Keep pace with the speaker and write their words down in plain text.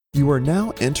You are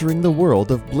now entering the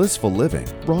world of blissful living,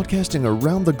 broadcasting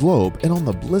around the globe and on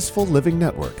the Blissful Living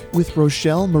Network with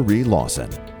Rochelle Marie Lawson.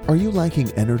 Are you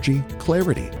lacking energy,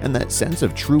 clarity, and that sense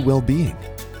of true well-being?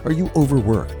 Are you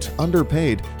overworked,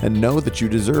 underpaid, and know that you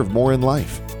deserve more in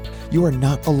life? You are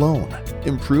not alone.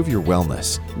 Improve your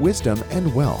wellness, wisdom,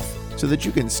 and wealth so that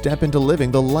you can step into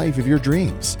living the life of your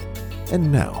dreams.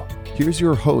 And now, here's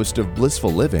your host of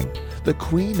Blissful Living, the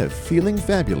queen of feeling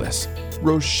fabulous,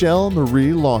 Rochelle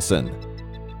Marie Lawson.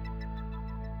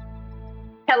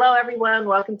 Hello, everyone.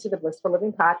 Welcome to the Blissful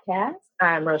Living Podcast.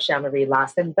 I'm Rochelle Marie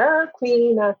Lawson, the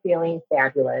queen of feeling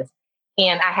fabulous.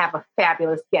 And I have a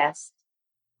fabulous guest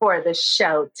for the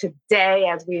show today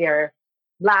as we are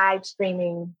live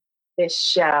streaming this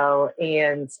show.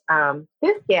 And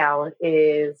this gal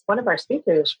is one of our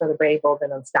speakers for the Brave, Bold,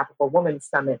 and Unstoppable Women's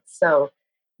Summit. So,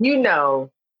 you know,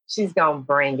 she's going to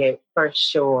bring it for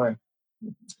sure.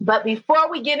 But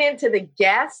before we get into the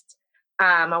guest,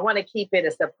 I want to keep it a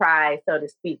surprise, so to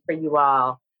speak, for you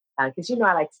all, because you know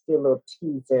I like to do little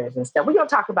teasers and stuff. We're going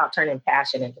to talk about turning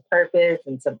passion into purpose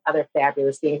and some other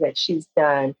fabulous things that she's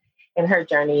done in her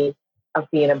journey of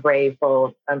being a brave,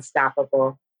 bold,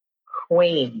 unstoppable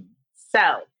queen.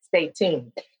 So stay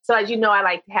tuned. So as you know, I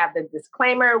like to have the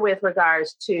disclaimer with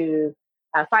regards to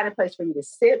find a place for you to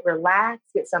sit, relax,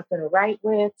 get something to write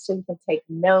with so you can take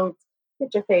notes,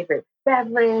 get your favorite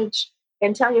beverage,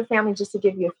 and tell your family just to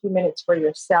give you a few minutes for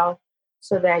yourself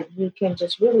so that you can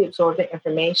just really absorb the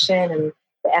information and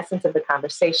the essence of the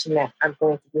conversation that I'm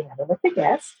going to be having with the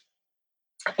guest.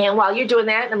 And while you're doing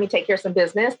that, let me take care of some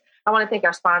business. I want to thank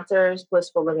our sponsors,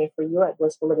 Blissful Living for You at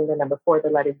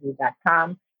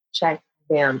blissfulliving4.com. Check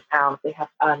them out. They have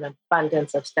an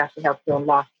abundance of stuff to help you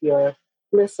unlock your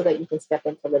bliss so that you can step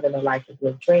into living the life of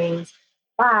your dreams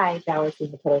by balancing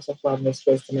the pillars of wellness,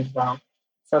 wisdom, and wealth.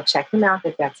 So check them out.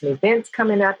 They've got some events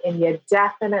coming up, and you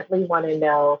definitely want to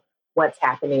know what's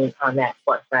happening on that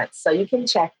forefront. So you can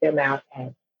check them out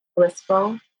at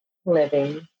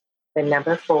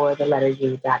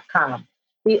blissfulliving4.com.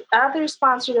 The other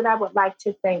sponsor that I would like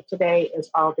to thank today is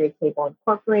All Day Cable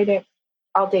Incorporated.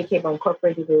 All Day Cable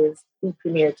Incorporated is the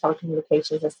premier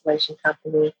telecommunications installation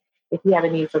company. If you have a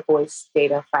need for voice,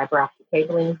 data, fiber optic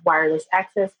cabling, wireless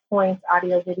access points,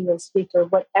 audio, video, speaker,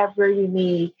 whatever you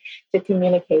need to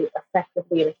communicate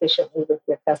effectively and efficiently with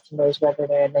your customers, whether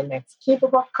they're in the next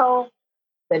cubicle,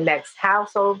 the next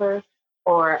house over,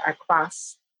 or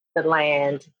across the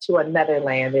land to another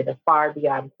land in a far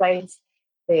beyond place,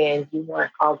 then you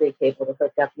want All Day Cable to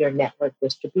hook up your network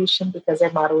distribution because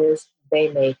their motto is they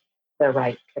make the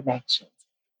right connections.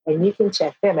 And you can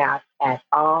check them out at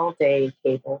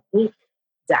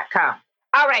alldaycableinc.com.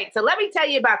 All right, so let me tell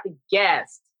you about the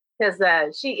guest,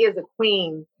 because she is a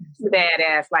queen. She's a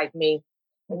badass like me.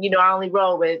 And, you know, I only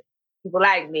roll with people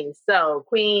like me. So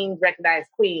queens recognize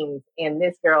queens, and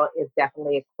this girl is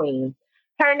definitely a queen.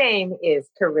 Her name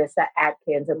is Karissa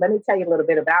Adkins, and let me tell you a little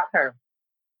bit about her.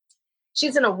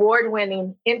 She's an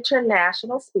award-winning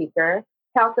international speaker,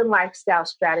 health and lifestyle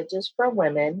strategist for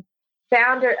women,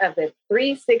 founder of the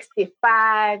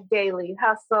 365 Daily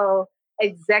Hustle,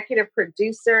 executive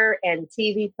producer and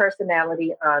TV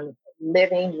personality on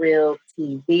Living Real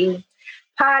TV,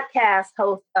 podcast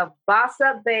host of Boss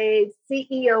Up Babes,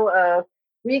 CEO of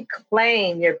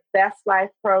Reclaim Your Best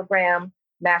Life program,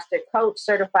 master coach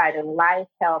certified in life,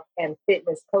 health, and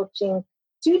fitness coaching,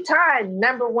 two-time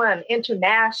 #1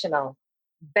 international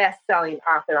best-selling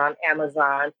author on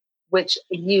Amazon, which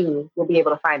you will be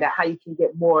able to find out how you can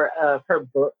get more of her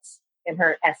books and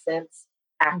her essence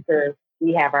after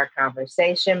we have our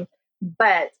conversation.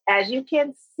 But as you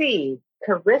can see,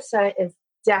 Karissa is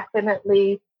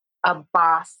definitely a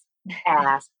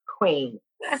boss-ass queen.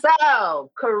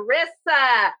 So,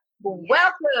 Karissa,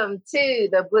 welcome to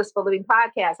the Blissful Living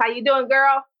Podcast. How you doing,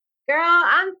 girl? Girl,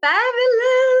 I'm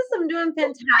fabulous. I'm doing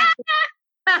fantastic.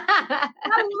 I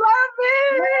love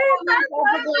it. I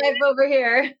love life over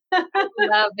here.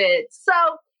 Love it. So,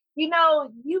 you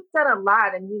know, you've done a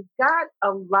lot and you've got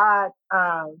a lot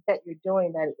that you're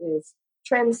doing that is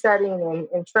trend setting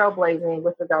and trailblazing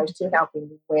with regards to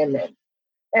helping women.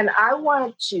 And I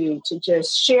want you to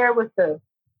just share with the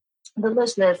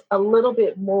listeners a little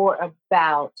bit more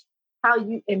about how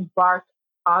you embarked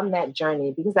on that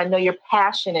journey, because I know you're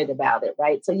passionate about it,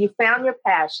 right? So you found your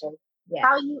passion. Yeah.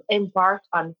 How you embarked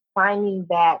on finding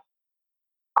that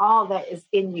all that is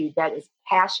in you that is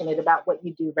passionate about what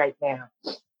you do right now.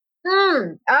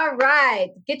 All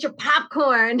right. Get your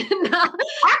popcorn.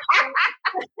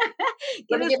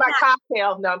 Let me get my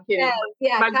cocktail. No, I'm kidding.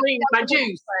 Yeah, my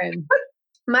juice.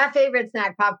 My favorite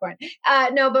snack, popcorn.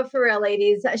 No, but for real,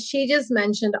 ladies, she just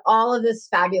mentioned all of this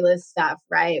fabulous stuff,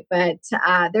 right? But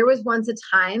there was once a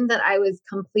time that I was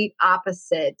complete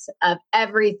opposite of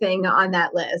everything on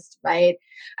that list, right?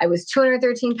 I was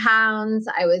 213 pounds.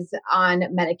 I was on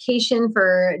medication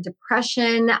for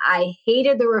depression. I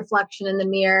hated the reflection in the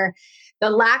mirror. The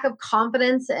lack of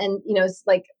confidence and,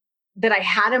 like that I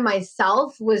had in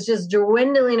myself was just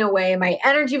dwindling away. My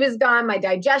energy was gone. My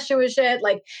digestion was shit.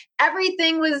 Like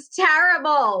everything was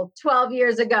terrible 12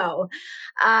 years ago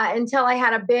until I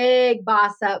had a big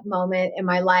boss up moment in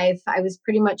my life. I was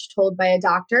pretty much told by a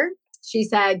doctor. She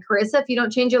said, Karissa, if you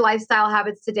don't change your lifestyle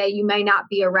habits today, you may not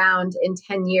be around in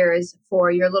 10 years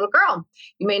for your little girl.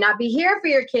 You may not be here for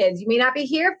your kids. You may not be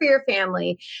here for your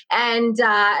family. And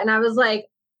I was like,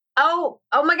 oh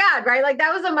my God, right? Like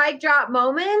that was a mic drop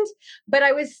moment, but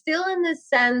I was still in this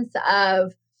sense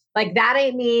of like, that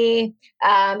ain't me.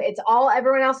 It's all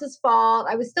everyone else's fault.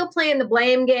 I was still playing the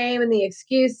blame game and the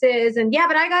excuses and yeah,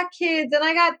 but I got kids and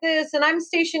I got this and I'm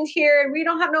stationed here and we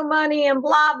don't have no money and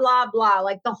blah, blah, blah.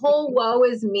 Like the whole woe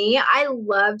is me. I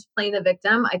loved playing the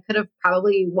victim. I could have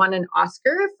probably won an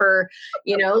Oscar for,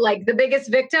 like the biggest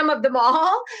victim of them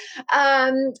all.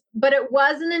 But it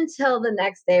wasn't until the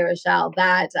next day, Rochelle,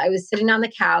 that I was sitting on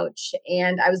the couch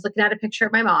and I was looking at a picture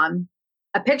of my mom,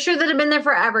 a picture that had been there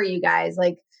forever, you guys.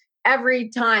 Like every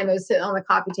time I was sitting on the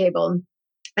coffee table.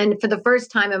 And for the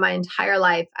first time in my entire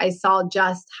life, I saw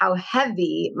just how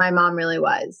heavy my mom really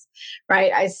was,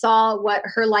 right? I saw what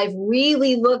her life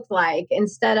really looked like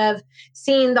instead of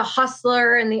seeing the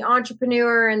hustler and the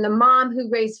entrepreneur and the mom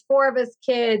who raised 4 of us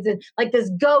kids and like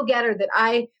this go-getter that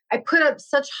I put up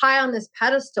such high on this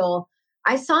pedestal.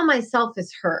 I saw myself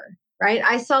as her, right?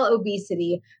 I saw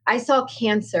obesity. I saw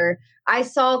cancer. I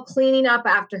saw cleaning up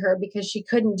after her because she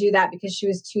couldn't do that because she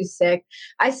was too sick.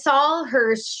 I saw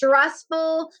her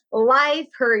stressful life,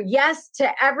 her yes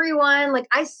to everyone. Like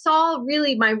I saw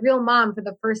really my real mom for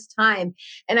the first time.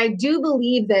 And I do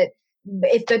believe that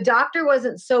if the doctor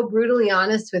wasn't so brutally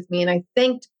honest with me, and I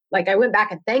think like I went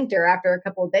back and thanked her after a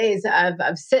couple of days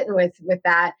of sitting with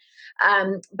that.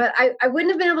 But I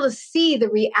wouldn't have been able to see the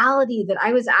reality that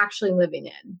I was actually living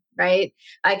in, right?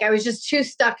 Like I was just too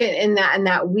stuck in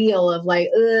that wheel of like,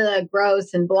 ugh,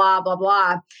 gross and blah, blah,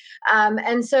 blah.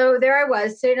 And so there I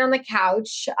was sitting on the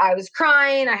couch. I was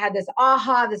crying. I had this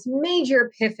this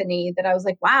major epiphany that I was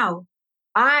like, wow,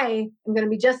 I am going to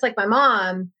be just like my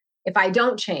mom if I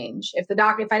don't change, if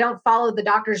I don't follow the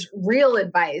doctor's real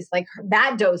advice, like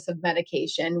that dose of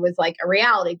medication was like a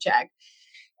reality check.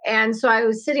 And so I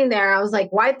was sitting there, I was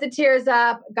like, wiped the tears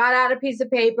up, got out a piece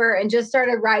of paper and just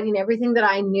started writing everything that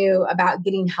I knew about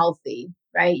getting healthy,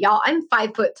 right? Y'all, I'm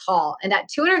 5 foot tall. And at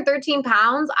 213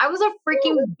 pounds, I was a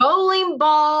freaking bowling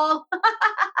ball.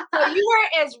 So you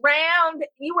were as round,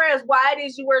 you were as wide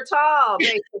as you were tall,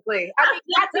 basically. I mean,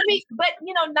 not to be, but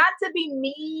not to be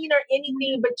mean or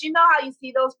anything, but you know how you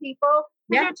see those people?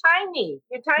 Yeah. You're tiny.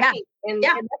 You're tiny. Yeah. And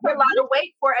that's a lot of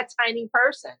weight for a tiny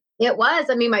person. It was.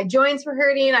 I mean, my joints were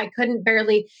hurting. I couldn't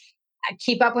barely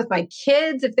keep up with my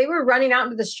kids. If they were running out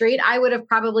into the street, I would have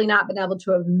probably not been able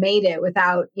to have made it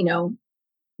without,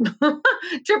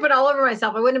 tripping all over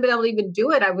myself. I wouldn't have been able to even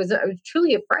do it. I was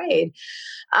truly afraid.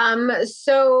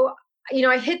 So,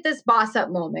 I hit this boss up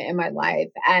moment in my life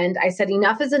and I said,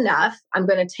 enough is enough. I'm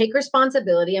going to take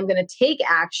responsibility. I'm going to take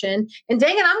action and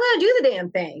dang it, I'm going to do the damn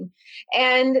thing.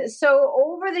 And so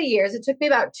over the years, it took me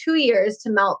about 2 years to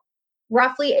melt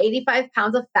roughly 85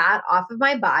 pounds of fat off of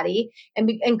my body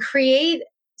and create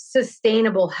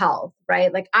sustainable health,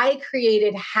 right? Like I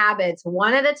created habits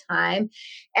one at a time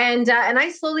and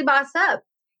I slowly bossed up.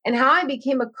 And how I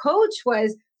became a coach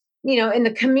was, in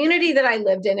the community that I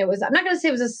lived in, I'm not going to say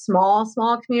it was a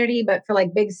small community, but for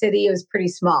like big city, it was pretty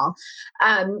small.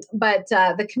 But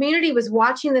the community was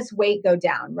watching this weight go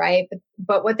down, right?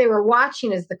 But what they were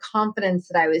watching is the confidence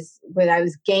that I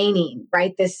was gaining,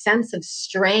 right? This sense of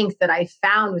strength that I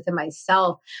found within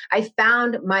myself. I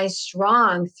found my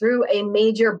strong through a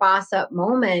major boss up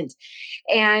moment.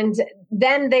 And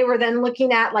then they were then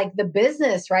looking at like the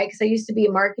business, right? Because I used to be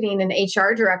a marketing and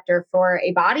HR director for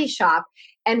a body shop.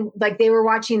 And like they were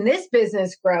watching this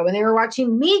business grow and they were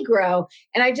watching me grow.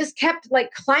 And I just kept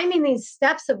like climbing these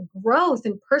steps of growth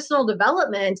and personal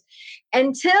development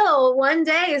until one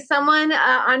day someone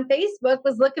on Facebook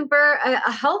was looking for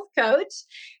a health coach.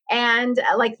 And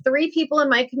like 3 people in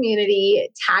my community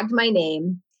tagged my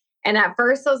name. And at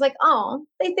first I was like, oh,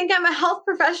 they think I'm a health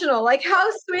professional. Like,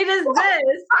 how sweet is this? I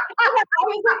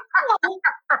was like, oh,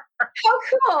 how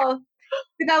cool.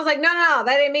 Because I was like, no,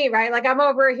 that ain't me, right? Like I'm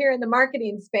over here in the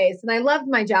marketing space. And I loved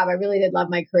my job. I really did love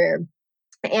my career.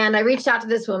 And I reached out to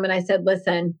this woman. I said,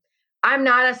 listen, I'm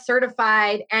not a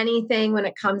certified anything when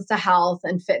it comes to health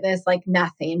and fitness, like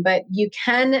nothing, but you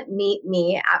can meet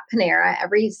me at Panera.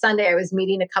 Every Sunday, I was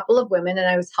meeting a couple of women and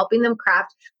I was helping them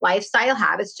craft lifestyle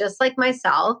habits just like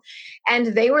myself. And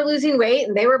they were losing weight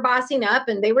and they were bossing up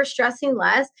and they were stressing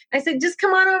less. I said, just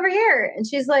come on over here. And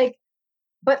she's like,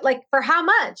 but like for how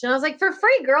much? And I was like, for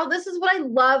free, girl. This is what I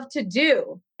love to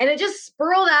do. And it just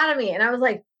spurled out of me. And I was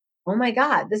like, oh my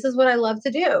God, this is what I love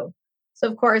to do. So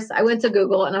of course I went to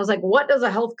Google and I was like, what does a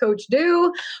health coach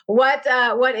do? What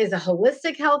is a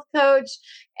holistic health coach?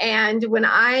 And when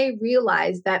I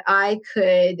realized that I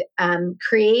could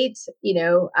create,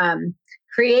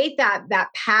 create that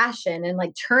passion and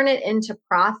like turn it into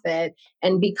profit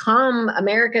and become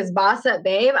America's boss up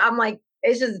babe, I'm like,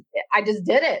 I just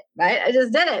did it, right? I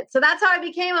just did it. So that's how I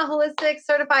became a holistic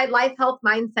certified life health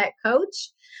mindset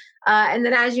coach. And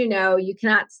then, as you know, you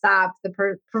cannot stop the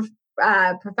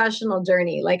professional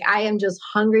journey. Like I am just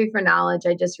hungry for knowledge.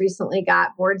 I just recently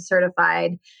got board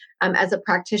certified as a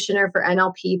practitioner for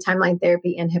NLP, timeline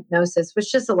therapy, and hypnosis,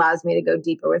 which just allows me to go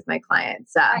deeper with my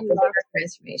clients for their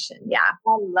transformation. Yeah.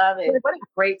 I love it. What a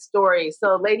great story.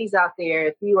 So ladies out there,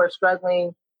 if you are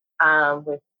struggling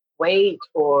with weight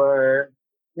or,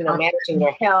 managing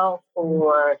your health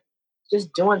or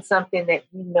just doing something that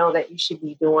you know that you should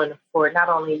be doing for not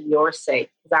only your sake,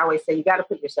 because I always say you got to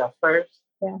put yourself first.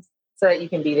 Yes. So that you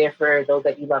can be there for those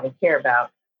that you love and care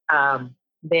about.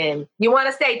 Then you want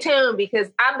to stay tuned because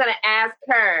I'm going to ask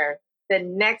her. The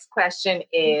next question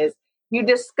is, you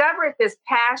discovered this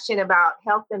passion about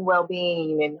health and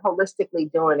well-being and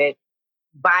holistically doing it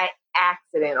by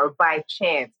accident or by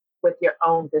chance with your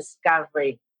own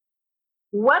discovery.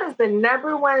 What is the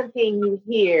number one thing you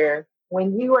hear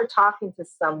when you are talking to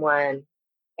someone?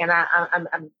 And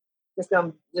I'm just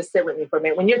going to just sit with me for a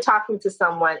minute. When you're talking to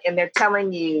someone and they're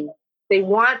telling you they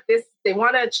want this, they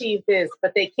want to achieve this,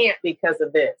 but they can't because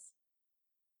of this.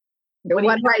 What do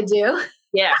I do?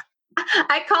 Yeah.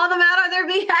 I call them out on their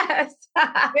BS.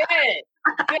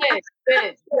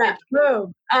 Good. Yeah,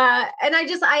 boom. And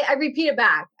I repeat it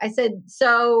back. I said,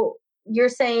 so you're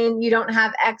saying you don't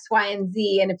have X, Y, and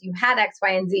Z. And if you had X, Y,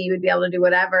 and Z, you would be able to do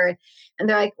whatever. And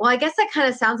they're like, well, I guess that kind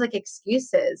of sounds like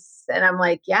excuses. And I'm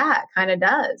like, yeah, it kind of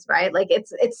does. Right. Like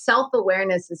it's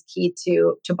self-awareness is key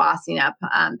to bossing up.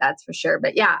 That's for sure.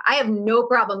 But yeah, I have no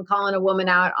problem calling a woman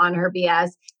out on her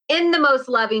BS in the most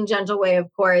loving, gentle way,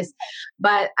 of course.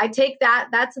 But I take that.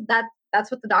 That's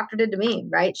what the doctor did to me,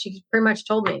 right? She pretty much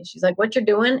told me, she's like, what you're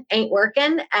doing ain't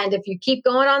working. And if you keep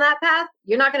going on that path,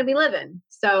 you're not going to be living.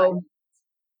 So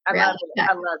I love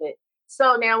it.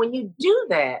 So now when you do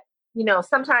that,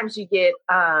 sometimes you get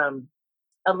a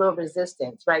little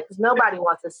resistance, right? Because nobody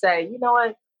wants to say, you know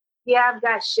what? Yeah, I've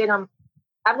got shit on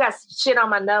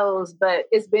my nose, but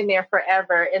it's been there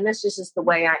forever. And this is just the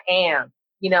way I am,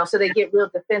 so they get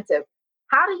real defensive.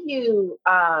 How do you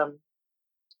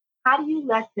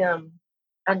let them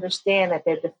understand that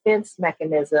their defense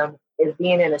mechanism is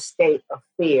being in a state of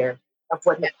fear of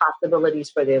what the possibilities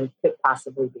for them could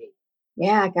possibly be?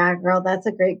 Yeah, God, girl, that's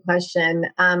a great question.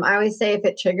 I always say if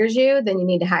it triggers you, then you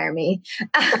need to hire me.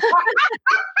 I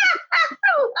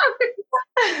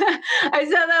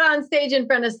said that on stage in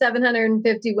front of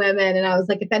 750 women. And I was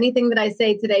like, if anything that I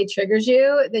say today triggers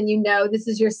you, then this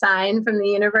is your sign from the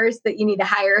universe that you need to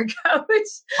hire a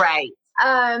coach. Right.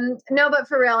 No, but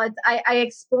for real, I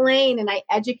explain and I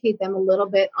educate them a little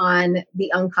bit on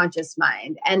the unconscious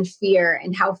mind and fear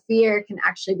and how fear can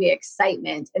actually be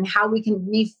excitement and how we can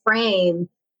reframe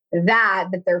that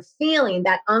they're feeling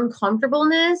that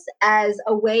uncomfortableness as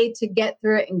a way to get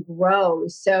through it and grow.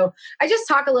 So I just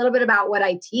talk a little bit about what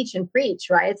I teach and preach,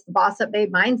 right? It's the boss up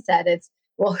babe mindset. It's,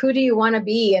 well, who do you want to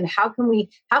be and how can we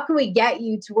get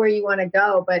you to where you want to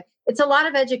go? But it's a lot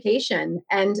of education.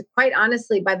 And quite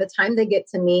honestly, by the time they get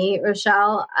to me,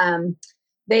 Rochelle,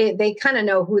 they kind of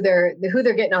know who they're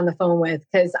getting on the phone with,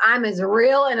 because I'm as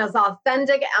real and as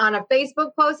authentic on a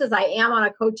Facebook post as I am on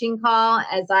a coaching call,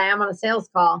 as I am on a sales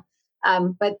call.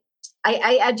 But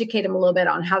I educate them a little bit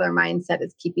on how their mindset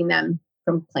is keeping them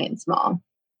from playing small.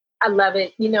 I love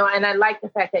it. And I like the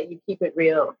fact that you keep it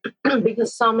real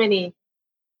because so many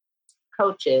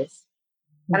coaches,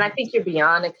 and I think you're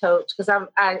beyond a coach, because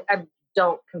I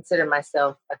don't consider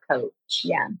myself a coach.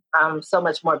 Yeah. I'm so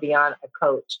much more beyond a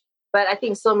coach. But I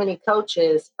think so many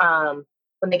coaches,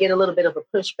 when they get a little bit of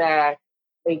a pushback,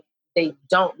 they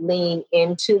don't lean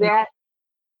into that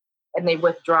and they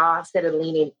withdraw instead of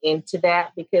leaning into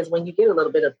that. Because when you get a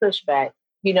little bit of pushback,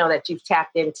 you know that you've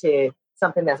tapped into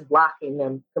something that's blocking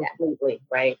them completely,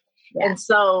 right? Yeah. And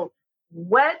so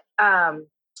what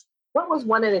what was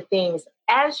one of the things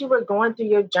as you were going through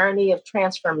your journey of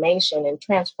transformation and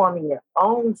transforming your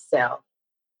own self?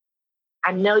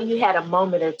 I know you had a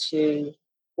moment or two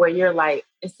where you're like,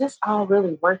 is this all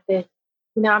really worth it?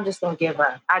 I'm just going to give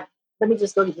up. Let me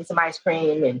just go get me some ice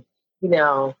cream and, you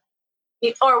know,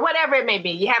 or whatever it may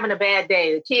be. You're having a bad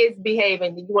day, the kids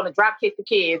behaving, you want to drop kick the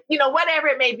kids, whatever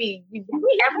it may be.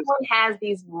 Everyone has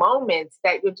these moments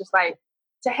that you're just like,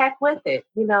 to heck with it.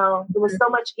 It was so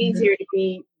much easier to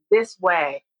be this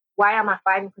way. Why am I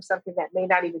fighting for something that may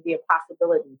not even be a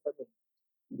possibility for me?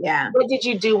 Yeah. What did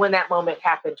you do when that moment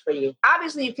happened for you?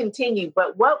 Obviously you continued,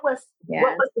 but what was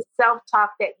the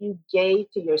self-talk that you gave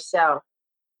to yourself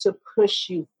to push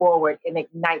you forward and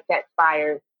ignite that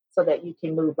fire so that you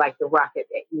can move like the rocket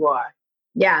that you are?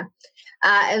 Yeah.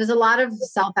 It was a lot of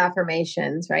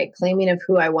self-affirmations, right? Claiming of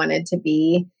who I wanted to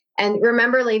be. And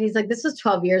remember, ladies, like this was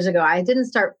 12 years ago. I didn't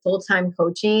start full-time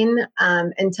coaching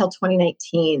until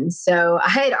 2019. So I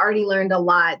had already learned a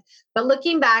lot. But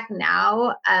looking back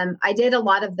now, I did a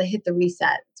lot of the hit the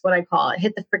reset. It's what I call it.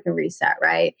 Hit the freaking reset,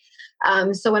 right?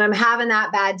 So when I'm having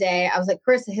that bad day, I was like,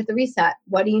 Karissa, hit the reset.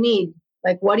 What do you need?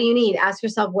 Like, what do you need? Ask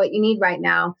yourself what you need right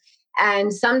now.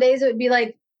 And some days it would be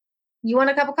like, you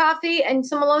want a cup of coffee and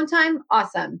some alone time?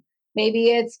 Awesome. Maybe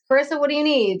it's, Karissa, what do you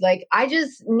need? Like, I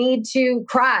just need to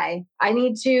cry. I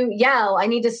need to yell. I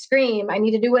need to scream. I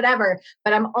need to do whatever.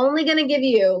 But I'm only going to give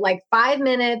you like 5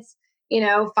 minutes,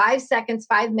 5 seconds,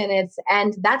 5 minutes.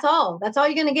 And that's all. That's all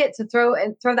you're going to get to throw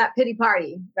that pity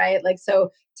party, right? Like,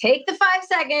 so take the 5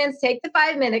 seconds, take the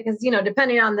 5 minutes, because,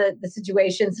 depending on the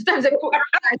situation, sometimes it requires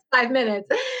 5 minutes.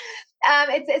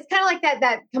 It's kind of like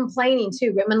that complaining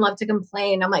too. Women love to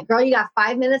complain. I'm like, girl, you got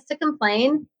 5 minutes to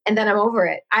complain, and then I'm over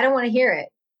it. I don't want to hear it.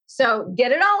 So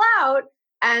get it all out,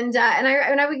 and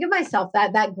I would give myself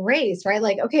that grace, right?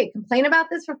 Like, okay, complain about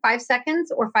this for 5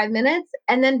 seconds or 5 minutes,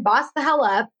 and then boss the hell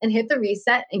up and hit the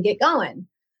reset and get going.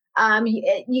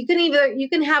 You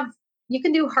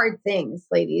can do hard things,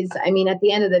 ladies. I mean, at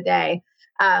the end of the day.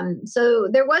 So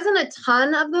there wasn't a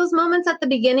ton of those moments at the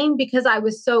beginning because I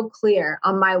was so clear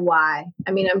on my why.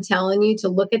 I mean, I'm telling you to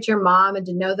look at your mom and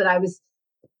to know that I was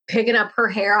picking up her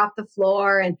hair off the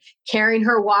floor and carrying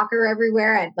her walker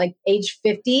everywhere at like age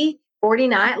 50,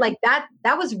 49, like that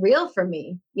was real for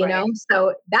me, you know?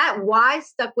 So that why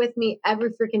stuck with me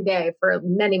every freaking day for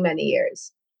many, many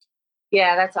years.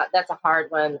 Yeah, that's a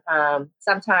hard one.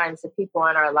 Sometimes the people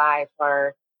in our life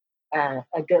are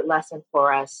a good lesson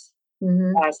for us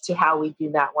as to how we do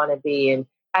not want to be. And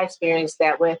I experienced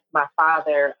that with my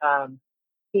father.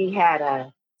 He had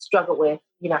a struggle with,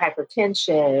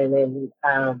 hypertension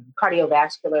and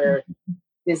cardiovascular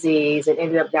disease, and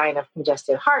ended up dying of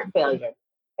congestive heart failure.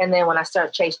 And then when I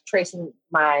started tracing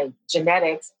my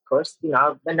genetics, of course,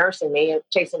 the nurse in me,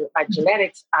 chasing my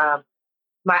genetics, I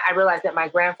realized that my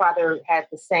grandfather had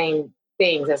the same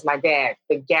things as my dad,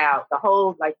 the gout, the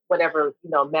whole like whatever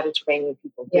Mediterranean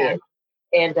people did.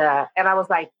 And I was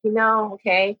like,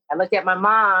 okay. I looked at my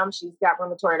mom. She's got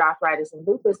rheumatoid arthritis and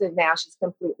lupus, and now she's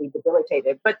completely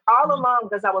debilitated. But all along,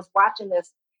 as I was watching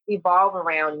this evolve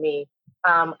around me,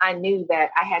 I knew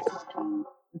that I had to be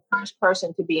the first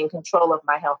person to be in control of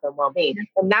my health and well-being.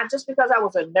 And not just because I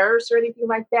was a nurse or anything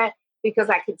like that, because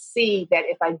I could see that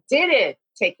if I didn't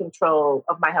take control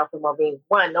of my health and well-being,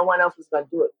 one, no one else was going to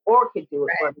do it or could do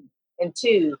it for me. And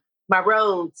two, my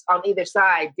roads on either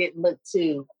side didn't look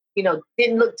too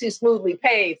smoothly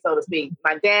paved, so to speak.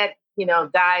 My dad,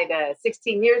 died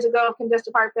 16 years ago of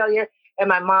congestive heart failure, and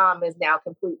my mom is now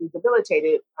completely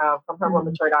debilitated from her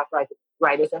rheumatoid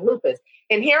arthritis and lupus.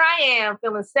 And here I am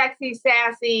feeling sexy,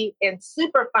 sassy, and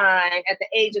super fine at the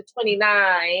age of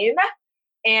 29.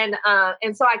 And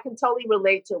so I can totally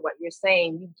relate to what you're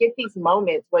saying. You get these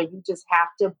moments where you just have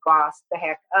to boss the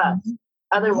heck up.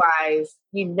 Otherwise,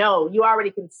 you already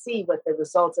can see what the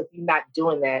results of you not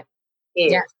doing that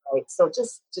is. Right? So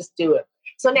just do it.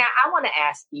 So now I want to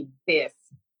ask you this.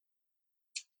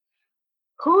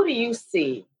 Who do you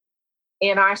see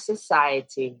in our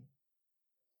society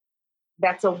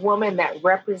that's a woman that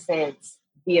represents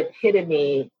the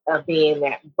epitome of being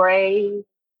that brave,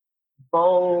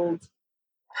 bold,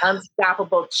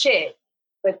 unstoppable chick,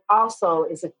 but also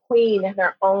is a queen in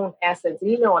her own essence?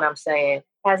 You know what I'm saying?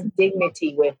 Has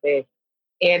dignity with it.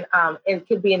 And it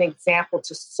could be an example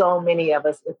to so many of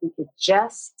us if we could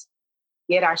just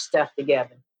get our stuff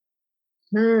together.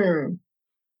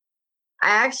 I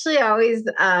actually always,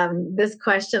 this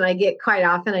question I get quite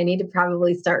often. I need to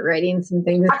probably start writing some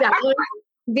things down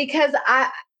because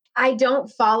I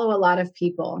don't follow a lot of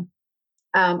people.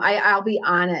 I'll be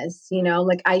honest,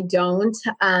 like I don't.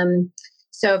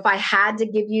 So if I had to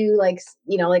give you like,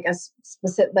 like a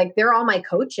specific, like they're all my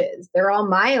coaches, they're all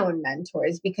my own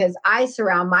mentors because I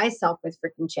surround myself with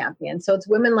freaking champions. So it's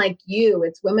women like you,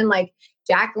 it's women like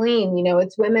Jacqueline,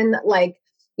 it's women like,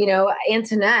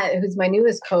 Antoinette, who's my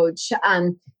newest coach.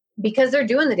 Because they're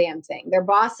doing the damn thing. They're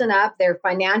bossing up. They're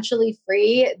financially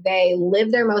free. They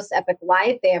live their most epic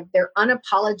life. They're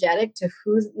unapologetic to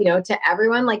to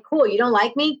everyone. Like, cool, you don't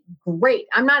like me? Great.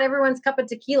 I'm not everyone's cup of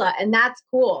tequila, and that's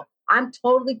cool. I'm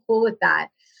totally cool with that.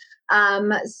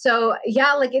 So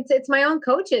yeah, like it's my own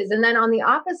coaches. And then on the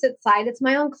opposite side, it's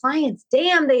my own clients.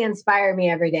 Damn, they inspire me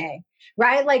every day.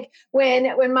 Right. Like when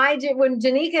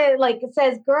Janika like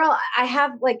says, girl,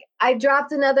 I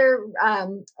dropped another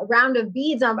round of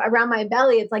beads around my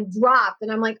belly. It's like dropped.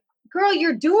 And I'm like, girl,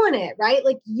 you're doing it. Right.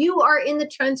 Like you are in the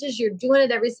trenches. You're doing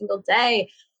it every single day.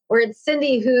 Or it's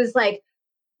Cindy who's like,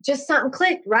 just something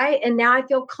clicked, right? And now I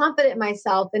feel confident in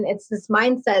myself. And it's this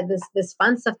mindset, this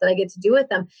fun stuff that I get to do with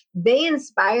them. They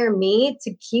inspire me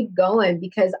to keep going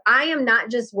because I am not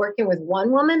just working with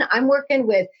one woman, I'm working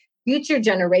with future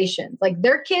generations. Like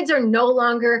their kids are no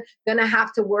longer going to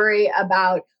have to worry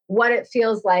about what it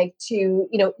feels like to,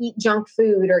 eat junk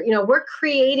food or, we're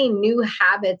creating new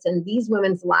habits in these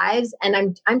women's lives.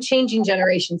 And I'm changing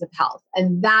generations of health.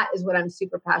 And that is what I'm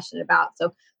super passionate about.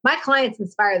 So my clients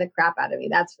inspire the crap out of me.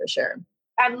 That's for sure.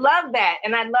 I love that.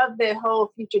 And I love the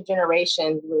whole future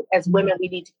generation. As women, we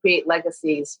need to create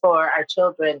legacies for our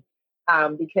children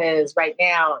because right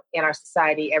now in our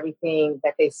society, everything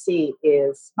that they see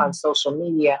is on social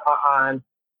media or on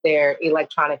their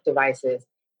electronic devices.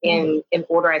 In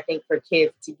order, I think, for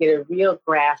kids to get a real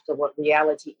grasp of what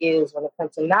reality is when it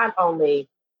comes to not only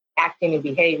acting and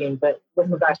behaving, but with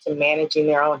regards to managing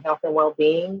their own health and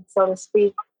well-being, so to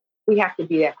speak, we have to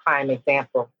be that prime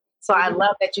example. So I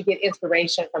love that you get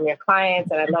inspiration from your clients,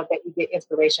 and I love that you get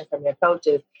inspiration from your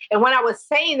coaches. And when I was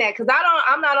saying that, because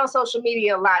I'm not on social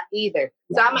media a lot either.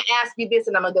 So I'm gonna ask you this,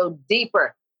 and I'm gonna go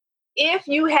deeper. If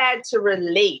you had to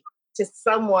relate to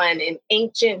someone in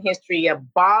ancient history, a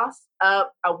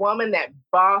woman that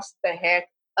bossed the heck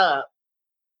up,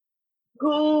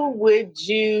 who would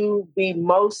you be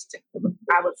most,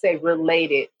 I would say,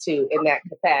 related to in that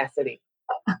capacity?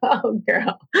 Oh,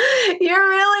 girl, you're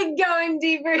really going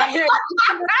deeper here.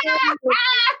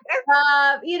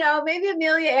 Maybe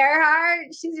Amelia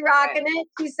Earhart. She's rocking it.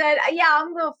 She said, "Yeah,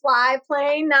 I'm going to fly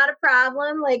plane, not a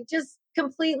problem." Like, just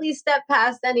completely step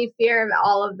past any fear of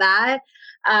all of that.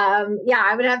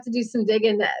 I would have to do some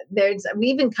digging. We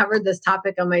even covered this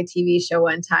topic on my TV show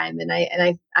one time, and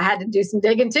I had to do some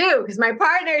digging too because my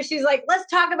partner, she's like, "Let's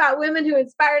talk about women who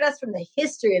inspired us from the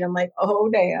history," and I'm like, "Oh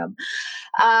damn."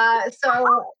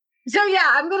 So yeah,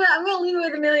 I'm gonna leave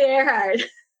with Amelia Earhart.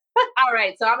 All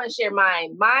right, so I'm gonna share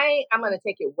mine. I'm gonna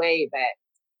take it way back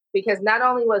because not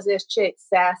only was this chick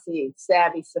sassy,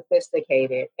 savvy,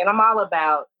 sophisticated, and I'm all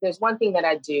about. There's one thing that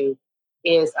I do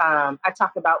is I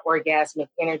talk about orgasmic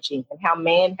energy and how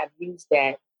men have used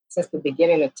that since the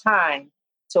beginning of time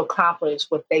to accomplish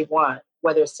what they want,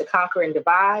 whether it's to conquer and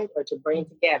divide or to bring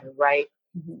together. Right?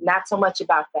 Mm-hmm. Not so much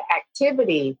about the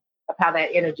activity of how that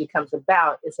energy comes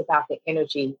about. It's about the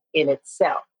energy in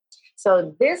itself.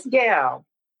 So this gal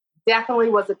definitely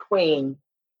was a queen,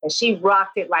 and she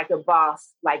rocked it like a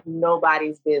boss, like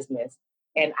nobody's business.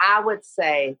 And I would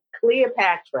say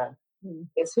Cleopatra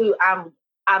is who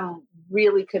I'm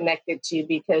really connected to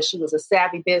because she was a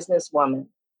savvy businesswoman.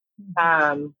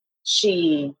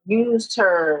 She used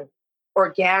her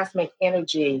orgasmic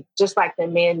energy just like the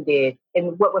men did.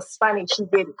 And what was funny,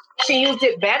 she used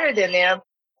it better than them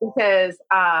because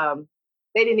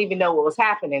they didn't even know what was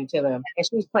happening to them. And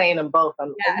she was playing them both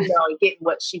and getting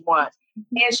what she wants.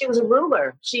 And she was a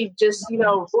ruler. She just,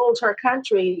 ruled her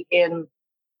country. And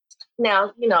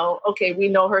now, okay, we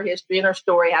know her history and her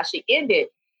story, how she ended.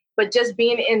 But just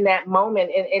being in that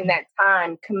moment, in that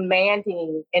time,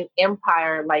 commanding an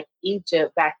empire like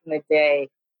Egypt back in the day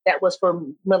that was for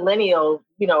millennial,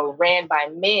 ran by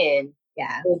men,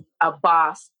 is a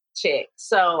boss chick.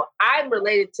 So I'm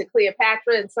related to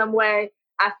Cleopatra in some way.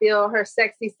 I feel her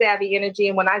sexy, savvy energy.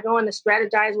 And when I go in to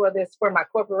strategize, whether it's for my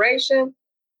corporation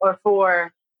or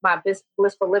for my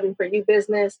Blissful Living for You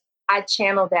business, I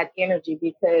channel that energy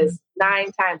because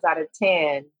 9 times out of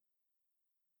 10,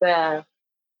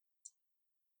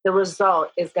 the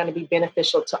result is going to be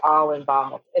beneficial to all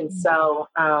involved. And so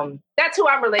that's who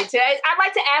I'm related to. I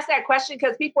like to ask that question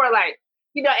because people are like,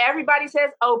 everybody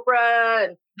says Oprah.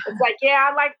 And it's like,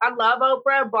 yeah, I love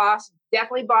Oprah, boss,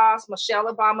 definitely boss.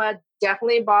 Michelle Obama,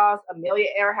 definitely boss. Amelia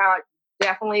Earhart,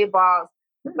 definitely a boss.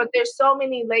 But there's so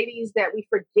many ladies that we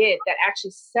forget that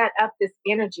actually set up this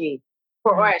energy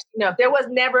for us. You know, if there was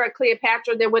never a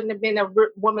Cleopatra, there wouldn't have been a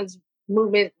woman's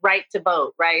movement right to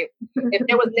vote, right? If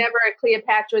there was never a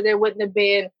Cleopatra, there wouldn't have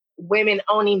been women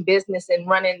owning business and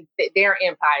running their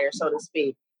empire, so to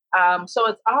speak. So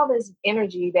it's all this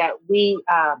energy that we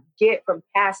get from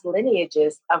past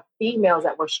lineages of females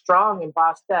that were strong and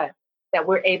bossed up that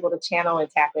we're able to channel and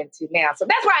tap into now. So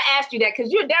that's why I asked you that,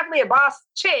 because you're definitely a boss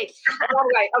chick. And I'm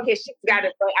like, okay, she's got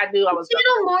it. But I knew I was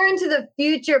more into the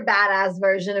future badass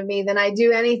version of me than I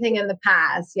do anything in the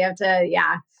past. You have to,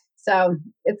 yeah. So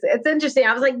it's interesting.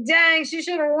 I was like, dang, she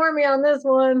should have warned me on this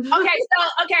one. So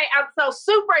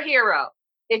superhero.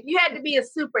 If you had to be a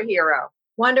superhero,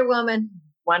 Wonder Woman.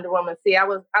 See,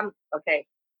 I'm okay.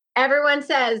 Everyone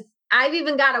says I've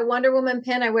even got a Wonder Woman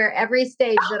pin I wear every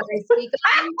stage that I speak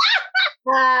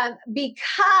on.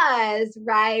 Because,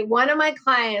 right, one of my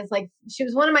clients, like she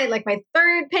was one of my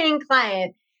third paying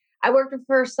client. I worked with her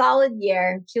for a solid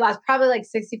year. She lost probably like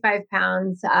 65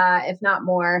 pounds, if not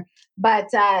more. But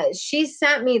she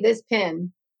sent me this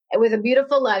pin with a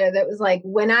beautiful letter that was like,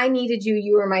 when I needed you,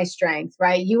 you were my strength,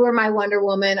 right? You were my Wonder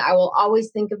Woman. I will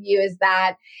always think of you as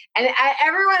that. And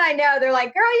everyone I know, they're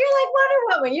like, girl, you're like Wonder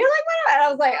Woman. You're like Wonder Woman. And I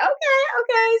was like,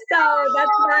 okay. So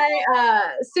that's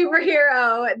my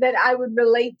superhero that I would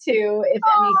relate to, if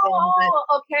anything.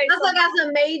 But okay. Plus, I got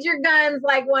some major guns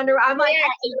like Wonder Woman. I'm like,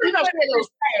 you know,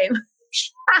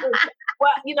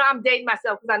 well, you know, I'm dating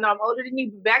myself because I know I'm older than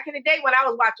you. But back in the day when I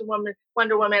was watching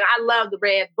Wonder Woman, I loved the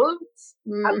red boots.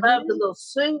 Mm-hmm. I loved the little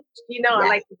suit. You know, I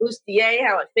like the bustier,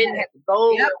 how it fit, and had the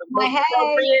gold,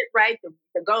 right?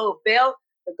 The gold belt,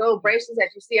 the gold bracelets.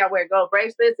 As you see, I wear gold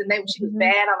bracelets. And then when she was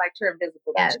bad, I liked her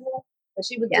invisible. Yes. But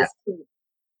she was just cute.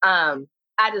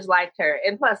 I just liked her,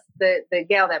 and plus the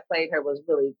gal that played her was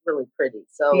really, really pretty.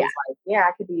 So it's like, yeah,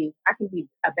 I can be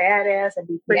a badass and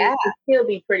be pretty, and still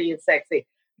be pretty and sexy.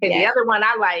 Okay, the other one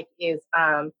I like is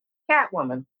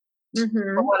Catwoman.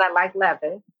 Mm-hmm. The one I like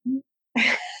leather.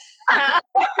 I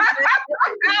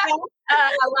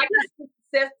like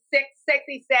the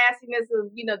sexy sassiness of,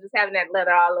 you know, just having that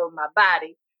leather all over my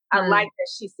body. I like that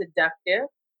she's seductive.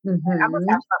 Mm-hmm. I must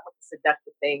have something with the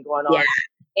seductive thing going on.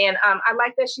 And I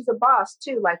like that she's a boss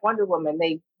too, like Wonder Woman.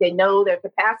 They know their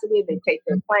capacity, they take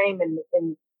their claim,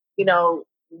 and you know,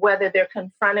 whether they're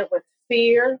confronted with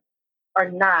fear or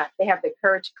not, they have the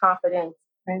courage, confidence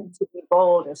to be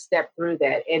bold and step through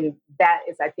that. And that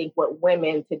is, I think, what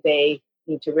women today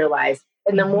need to realize.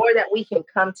 And the more that we can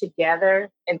come together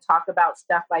and talk about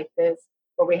stuff like this,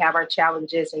 where we have our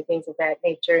challenges and things of that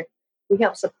nature, we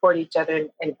help support each other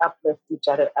and uplift each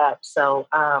other up. So,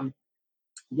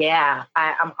 yeah,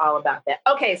 I'm all about that.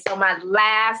 Okay, so my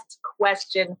last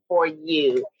question for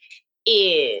you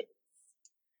is,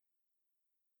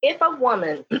 if a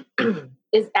woman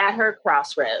is at her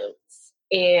crossroads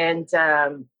and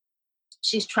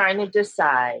she's trying to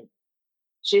decide,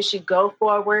 should she go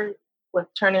forward with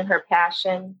turning her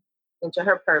passion into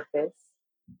her purpose,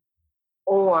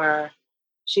 or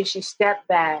should she step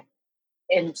back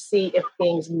and see if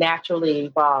things naturally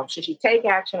evolve? Should she take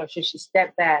action, or should she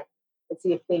step back and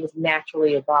see if things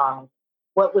naturally evolve?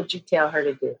 What would you tell her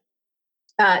to do?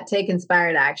 Take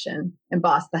inspired action and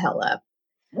boss the hell up.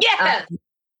 Yes.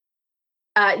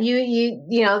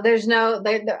 You know, there's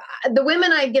the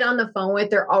women I get on the phone with,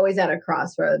 they're always at a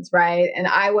crossroads, right? And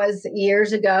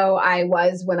years ago,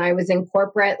 when I was in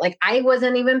corporate, like I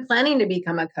wasn't even planning to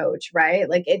become a coach, right?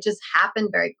 Like it just happened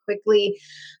very quickly.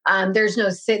 There was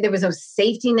no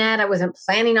safety net. I wasn't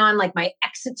planning on like my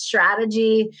exit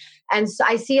strategy. And so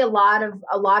I see a lot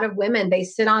of women, they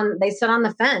sit on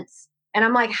the fence. And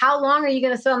I'm like, how long are you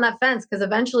going to sit on that fence? Because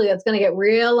eventually that's going to get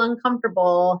real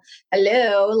uncomfortable.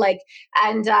 Hello.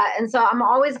 And so I'm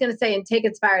always going to say, and take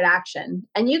inspired action.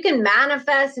 And you can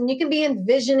manifest and you can be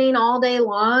envisioning all day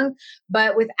long,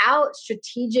 but without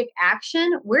strategic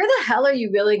action, where the hell are you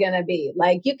really going to be?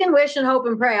 Like you can wish and hope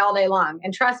and pray all day long.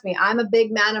 And trust me, I'm a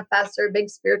big manifestor, big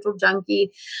spiritual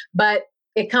junkie, but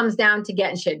it comes down to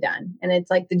getting shit done. And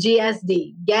it's like the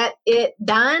GSD, get it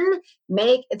done,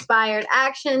 make inspired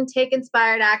action, take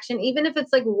inspired action, even if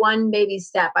it's like one baby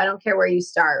step. I don't care where you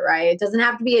start, right? It doesn't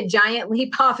have to be a giant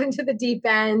leap off into the deep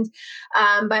end.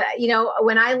 But, you know,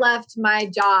 when I left my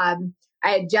job,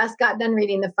 I had just got done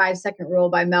reading The 5-Second Rule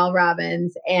by Mel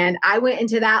Robbins. And I went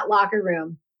into that locker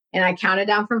room and I counted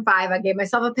down from 5. I gave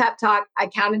myself a pep talk. I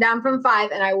counted down from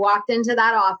 5 and I walked into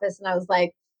that office and I was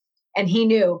like, and he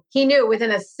knew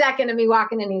within a second of me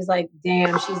walking in, he's like,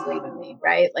 damn, she's leaving me,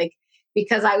 right? Like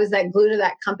because I was that glue to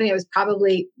that company. It was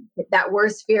probably that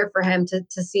worst fear for him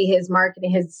to see his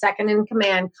marketing, his second in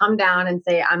command, come down and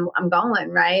say, I'm going,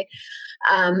 right?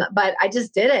 But I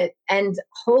just did it. And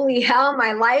holy hell,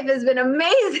 my life has been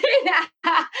amazing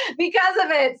because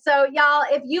of it. So y'all,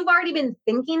 if you've already been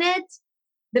thinking it,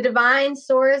 the divine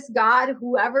source, God,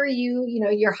 whoever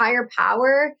your higher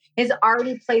power has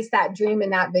already placed that dream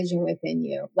and that vision within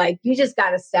you. Like, you just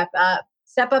got to step up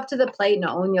to the plate and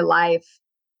own your life.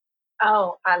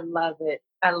 Oh, I love it.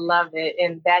 I love it.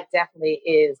 And that definitely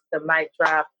is the mic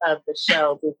drop of the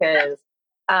show, because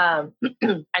I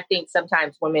think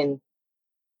sometimes women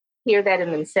hear that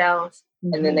in themselves,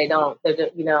 and then they don't,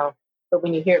 but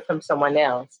when you hear it from someone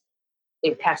else,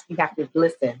 you have to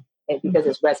listen, and because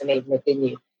it's resonating within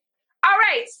you. All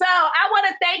right. So I want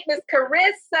to thank Miss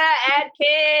Karissa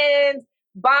Adkins,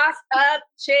 boss up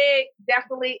chick,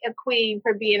 definitely a queen,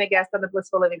 for being a guest on the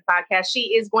Blissful Living podcast.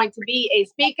 She is going to be a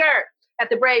speaker at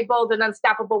the Brave, Bold, and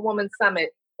Unstoppable Woman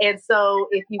Summit. And so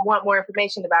if you want more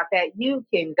information about that, you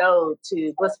can go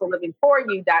to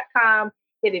blissfullivingforyou.com,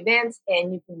 hit events,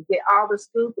 and you can get all the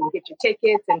scoop and get your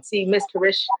tickets and see Miss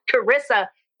Karissa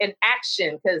in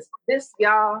action, because this,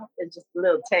 y'all, is just a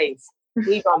little taste.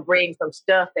 We gonna bring some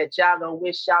stuff that y'all gonna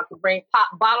wish y'all could bring,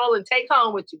 pop bottle, and take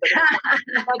home with you, but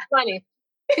it's much money,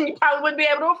 and you probably wouldn't be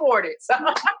able to afford it. So,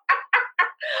 all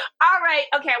right,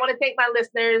 okay. I want to thank my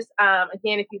listeners.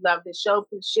 Again, if you love this show,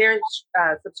 please share it,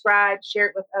 subscribe, share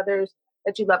it with others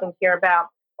that you love and care about.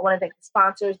 I want to thank the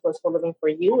sponsors, Blissful Living for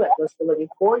You at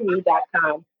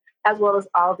blissfullivingforyou.com, as well as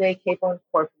All Day Cable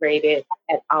Incorporated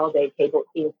at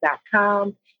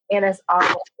alldaycableinc.com. And as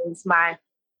always, my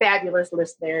fabulous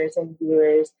listeners and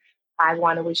viewers, I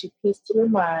want to wish you peace to your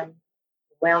mind,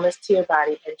 wellness to your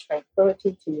body, and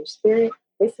tranquility to your spirit.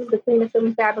 This is the Queen of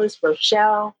Feeling Fabulous,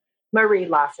 Rochelle Marie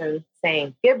Lawson,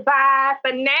 saying goodbye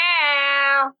for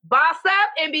now. Boss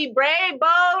up and be brave,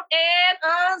 bold, and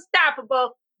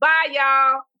unstoppable. Bye,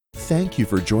 y'all. Thank you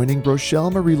for joining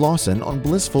Rochelle Marie Lawson on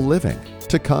Blissful Living.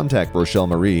 To contact Rochelle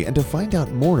Marie and to find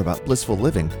out more about Blissful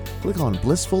Living, click on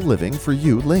Blissful Living for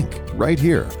You link right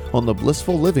here on the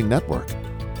Blissful Living Network.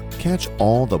 Catch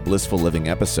all the Blissful Living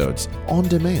episodes on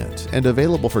demand and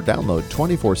available for download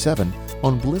 24/7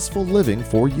 on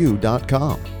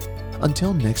blissfullivingforyou.com.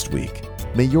 Until next week,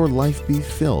 may your life be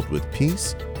filled with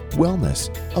peace, wellness,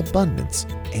 abundance,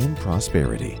 and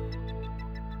prosperity.